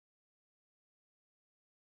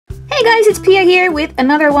Hey guys, it's Pia here with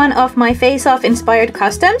another one of my face-off inspired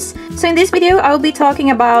customs. So in this video I'll be talking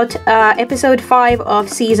about episode 5 of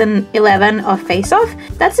season 11 of Face Off.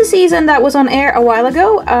 That's the season that was on air a while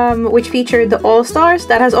ago, which featured the All-Stars.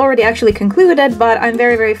 That has already actually concluded, but I'm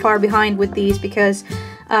very far behind with these because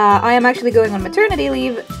I am actually going on maternity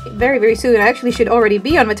leave very soon. I actually should already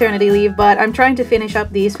be on maternity leave, but I'm trying to finish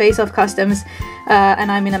up these face-off customs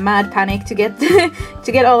and I'm in a mad panic to get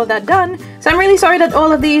to get all of that done. So I'm really sorry that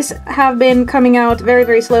all of these have been coming out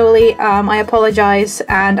very slowly. I apologize,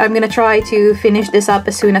 and I'm gonna try to finish this up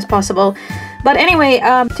as soon as possible. But anyway,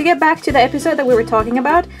 to get back to the episode that we were talking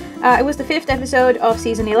about, it was the 5th episode of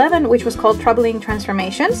season 11, which was called Troubling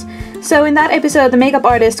Transformations. So in that episode, the makeup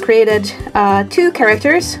artist created 2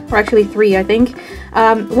 characters, or actually 3 I think.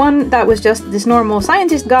 One that was just this normal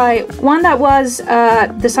scientist guy, one that was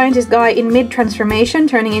the scientist guy in mid-transformation,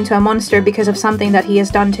 turning into a monster because of something that he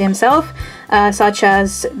has done to himself, such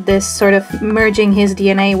as this sort of merging his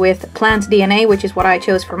DNA with plant DNA, which is what I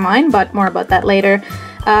chose for mine, but more about that later.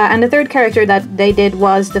 And the 3rd character that they did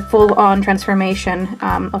was the full-on transformation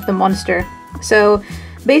of the monster. So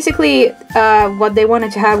basically what they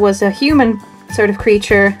wanted to have was a human sort of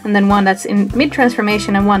creature, and then one that's in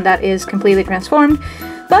mid-transformation and one that is completely transformed.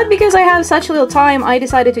 But because I have such little time, I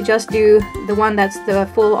decided to just do the one that's the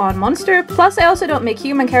full-on monster. Plus I also don't make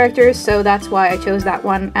human characters, so that's why I chose that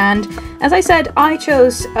one. And as I said, I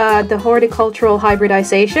chose the horticultural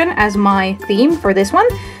hybridization as my theme for this one,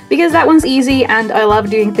 because that one's easy and I love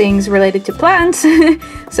doing things related to plants.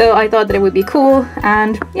 So I thought that it would be cool,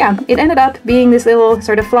 and yeah, it ended up being this little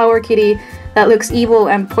sort of flower kitty that looks evil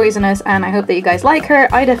and poisonous, and I hope that you guys like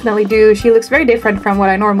her. I definitely do. She looks very different from what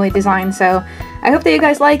I normally design, so I hope that you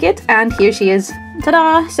guys like it, and here she is.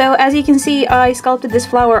 Ta-da! So as you can see, I sculpted this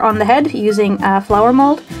flower on the head using a flower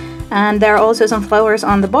mold, and there are also some flowers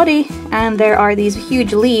on the body, and there are these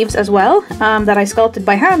huge leaves as well that I sculpted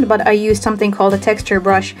by hand, but I used something called a texture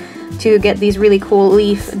brush to get these really cool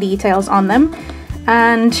leaf details on them.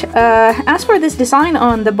 And as for this design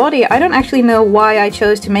on the body, I don't actually know why I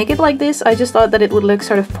chose to make it like this. I just thought that it would look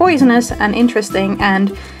sort of poisonous and interesting,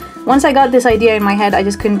 and once I got this idea in my head, I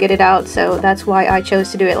just couldn't get it out, so that's why I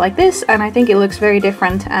chose to do it like this, and I think it looks very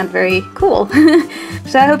different and very cool.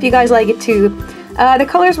 So I hope you guys like it too. The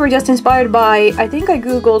colors were just inspired by, I think I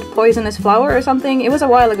googled poisonous flower or something. It was a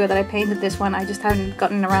while ago that I painted this one, I just haven't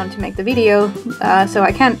gotten around to make the video, so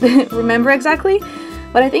I can't remember exactly.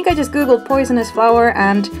 But I think I just googled poisonous flower,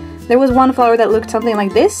 and there was one flower that looked something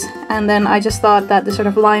like this, and then I just thought that the sort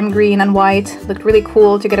of lime green and white looked really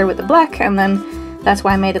cool together with the black, and then that's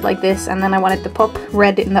why I made it like this. And then I wanted to pop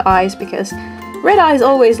red in the eyes because red eyes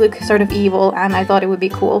always look sort of evil, and I thought it would be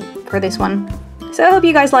cool for this one. So I hope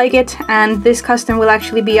you guys like it, and this custom will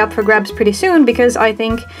actually be up for grabs pretty soon because I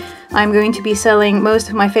think I'm going to be selling most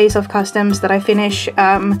of my face-off customs that I finish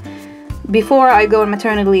before I go on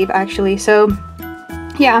maternity leave actually. So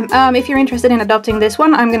yeah, if you're interested in adopting this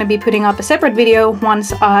one, I'm going to be putting up a separate video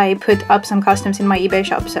once I put up some customs in my eBay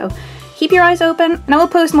shop, so keep your eyes open, and I will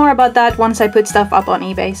post more about that once I put stuff up on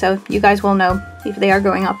eBay, so you guys will know if they are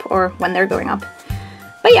going up or when they're going up.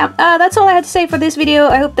 But yeah, that's all I had to say for this video.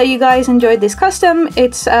 I hope that you guys enjoyed this custom.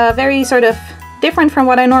 It's very sort of different from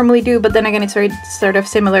what I normally do, but then again it's very sort of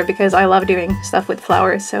similar because I love doing stuff with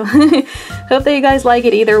flowers, so hope that you guys like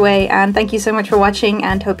it either way, and thank you so much for watching,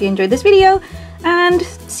 and hope you enjoyed this video, and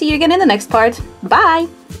see you again in the next part. Bye!